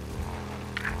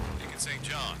 Deacon St.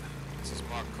 John, this is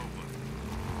Mark Copeland.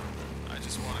 I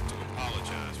just wanted to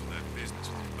apologize for that business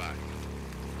with your bike.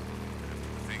 After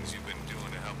the things you've been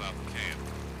doing to help out the camp,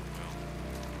 well,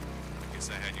 I guess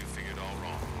I had you figured all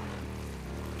wrong.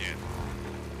 Again,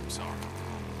 I'm sorry.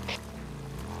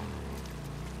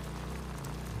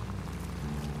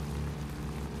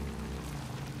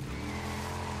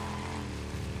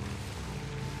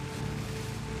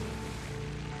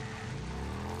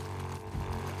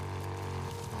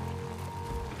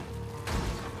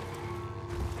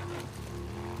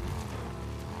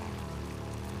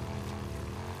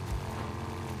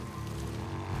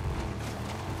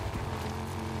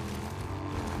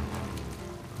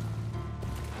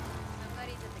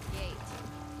 Somebody's at the gate.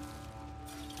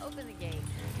 Open the gate.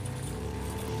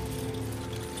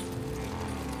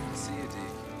 See you,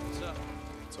 Deke. What's up?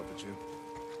 What's up with you?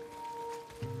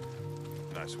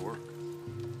 Nice work.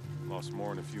 Lost more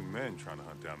than a few men trying to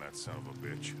hunt down that son of a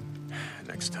bitch.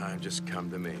 Next time, just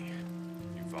come to me.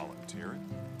 You volunteering?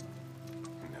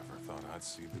 Never thought I'd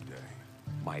see the day.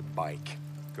 My bike.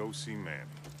 Go see Manny.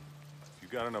 If you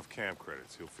got enough camp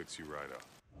credits, he'll fix you right up.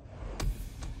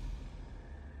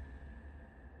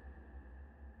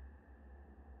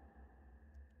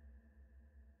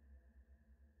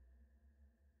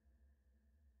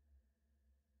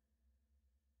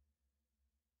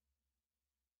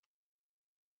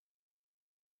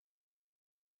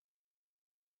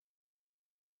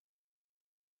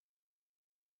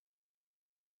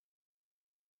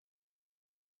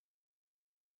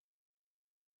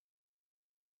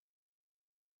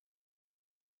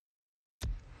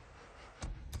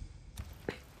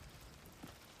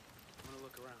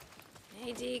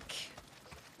 Hey, Deke.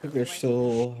 I think there's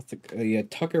still, I think, yeah,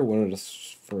 Tucker wanted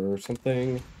us for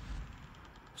something.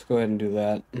 Let's go ahead and do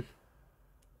that. It's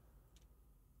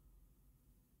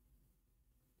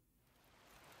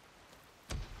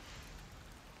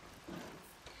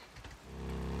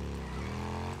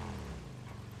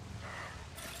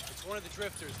one of the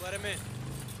drifters. Let him in.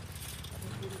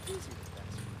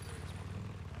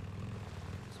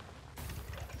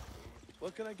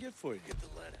 What can I get for you? Get the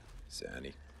letter.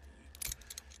 Zanny.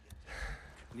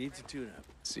 Needs a tune-up.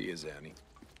 See you, Zanny.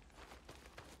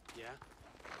 Yeah?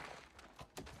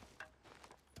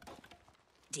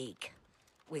 Deke,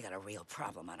 we got a real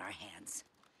problem on our hands.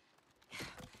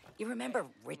 You remember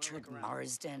Richard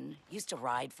Marsden? Used to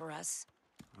ride for us?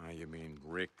 You mean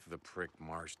Rick the Prick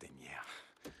Marsden? Yeah,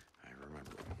 I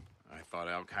remember him. I thought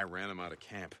Alki ran him out of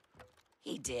camp.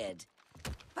 He did.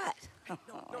 But I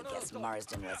guess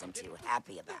Marsden wasn't too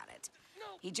happy about it.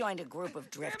 He joined a group of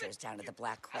drifters down at the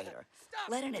Black Crater,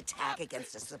 led an attack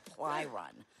against a supply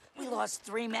run. We lost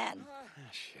 3 men.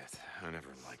 Shit, I never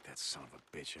liked that son of a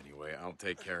bitch anyway. I'll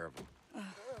take care of him.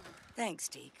 Thanks,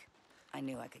 Deke. I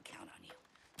knew I could count on you.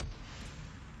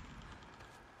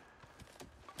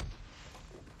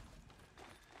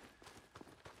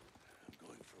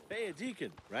 Hey, a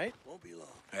Deacon, right? Won't be long.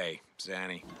 Hey,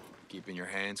 Zanny, keeping your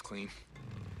hands clean?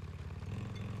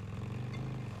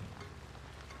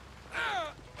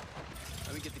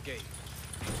 Let me get the gate.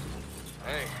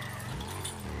 Hey.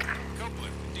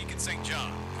 Copeland, Deacon St.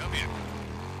 John, come in.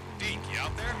 Deke, you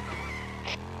out there?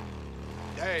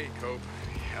 Hey, Cope.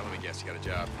 Yeah, let me guess, you got a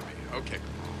job for me. Okay.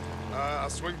 I'll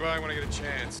swing by when I get a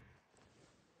chance.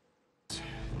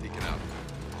 Deacon out.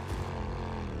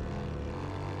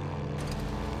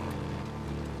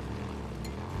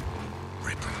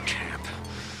 Ripper camp.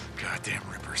 Goddamn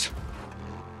rippers.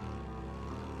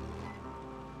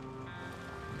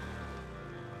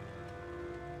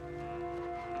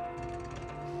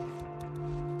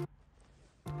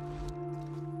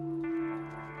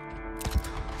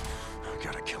 I've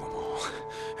gotta kill them all.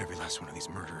 Every last one of these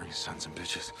murdering sons and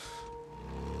bitches.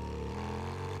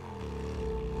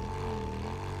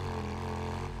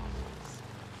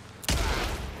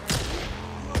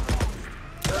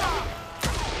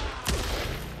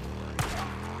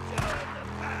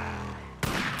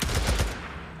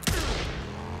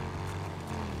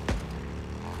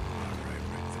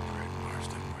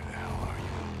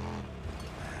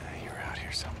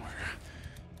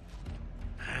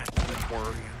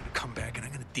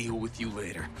 Deal with you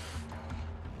later.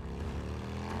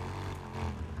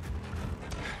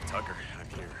 Tucker, I'm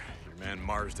here. Your man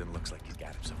Marsden looks like he's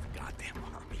got himself a goddamn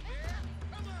army.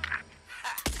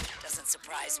 Doesn't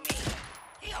surprise me.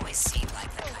 He always seemed like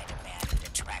the kind of man who'd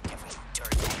attract every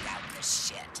dirtbag out in the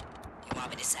shit. You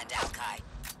want me to send Alki?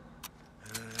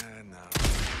 No. Got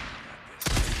this.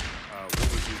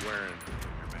 What was he wearing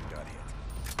when your man got hit?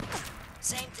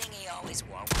 Same thing he always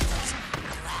wore, one of those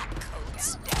black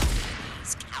coats down to the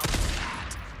knees, cowboy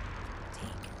hat.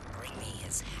 Deke, bring me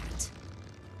his hat.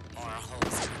 More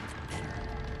holes in it, the better.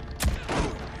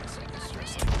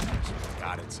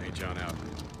 Got it, St. John out.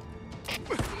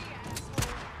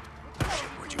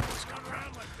 Where'd you boys come from?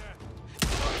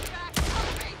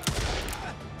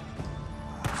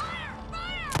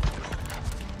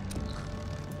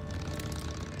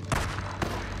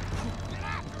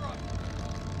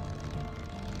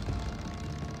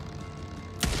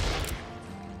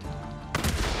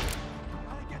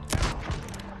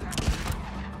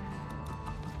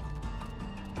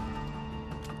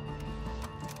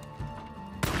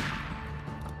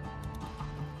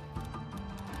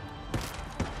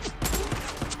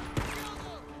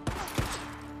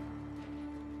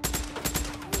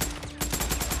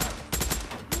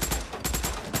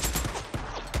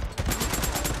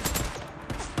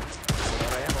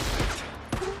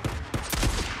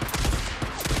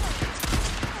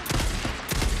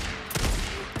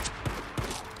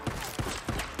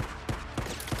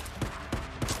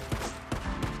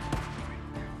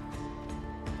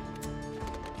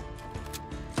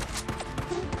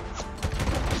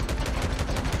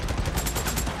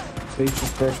 Please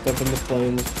just burst up into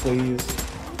flames, please.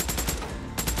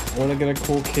 I want to get a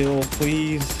cool kill,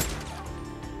 please.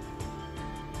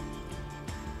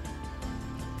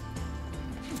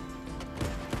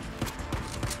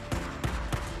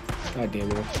 God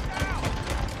damn it.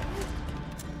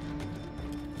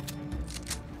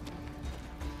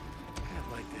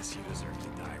 Like this, you deserve to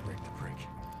die, Rick the Prick.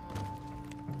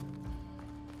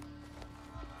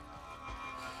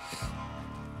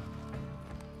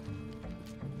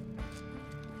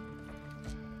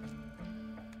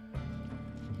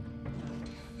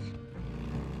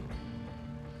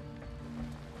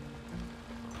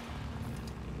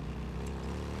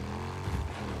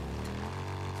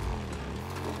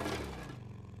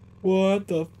 What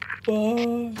the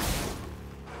fuck?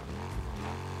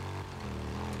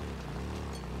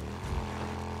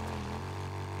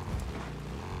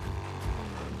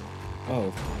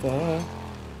 Oh, fuck.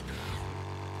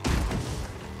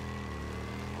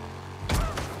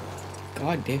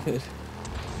 God damn it.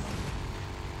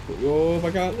 Oh my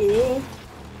god. Ugh.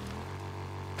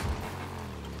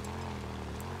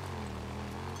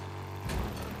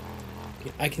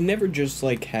 I can never just,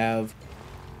 like, have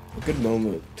a good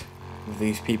moment with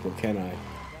these people, can I?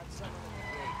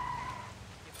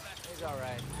 He's all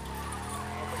right.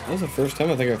 That was the first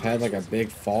time I think I've had, like, a big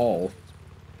fall.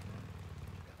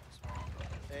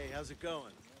 Hey, how's it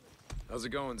going? How's it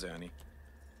going, Zanny?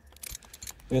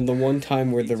 And the one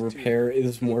time where the repair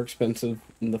is more expensive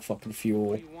than the fucking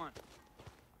fuel.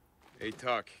 Hey,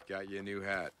 Tuck, got you a new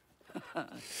hat.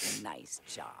 Nice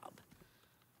job.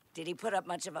 Did he put up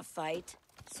much of a fight?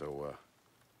 So,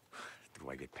 do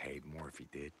I get paid more if he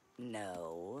did?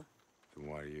 No. Then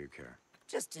why do you care?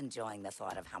 Just enjoying the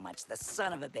thought of how much the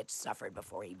son of a bitch suffered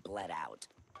before he bled out.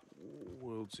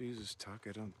 Well, Jesus, Tuck,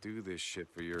 I don't do this shit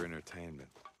for your entertainment.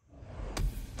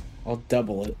 I'll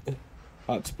double it.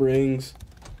 Hot Springs,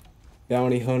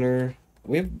 Bounty Hunter.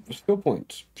 We have skill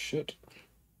points. Shit.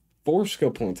 4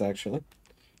 skill points, actually.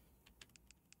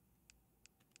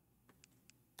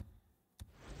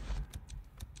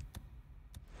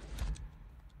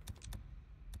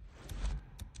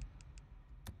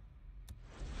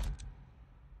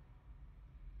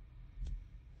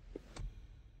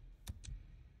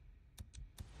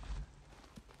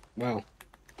 Wow.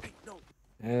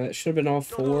 It should have been all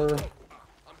 4. I'm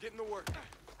getting to work.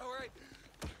 All right.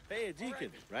 Hey, a Deacon,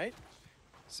 right?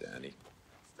 Zanny.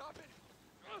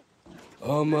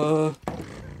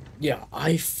 Yeah,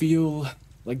 I feel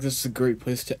like this is a great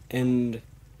place to end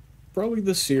probably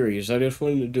the series. I just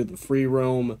wanted to do the free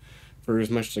roam for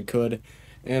as much as I could,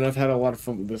 and I've had a lot of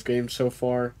fun with this game so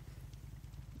far.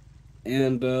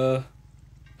 And,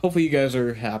 hopefully you guys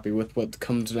are happy with what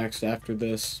comes next after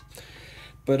this.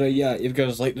 But, yeah, if you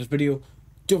guys like this video,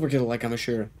 don't forget to like, comment,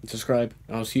 share, and subscribe.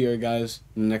 And I'll see you guys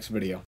in the next video.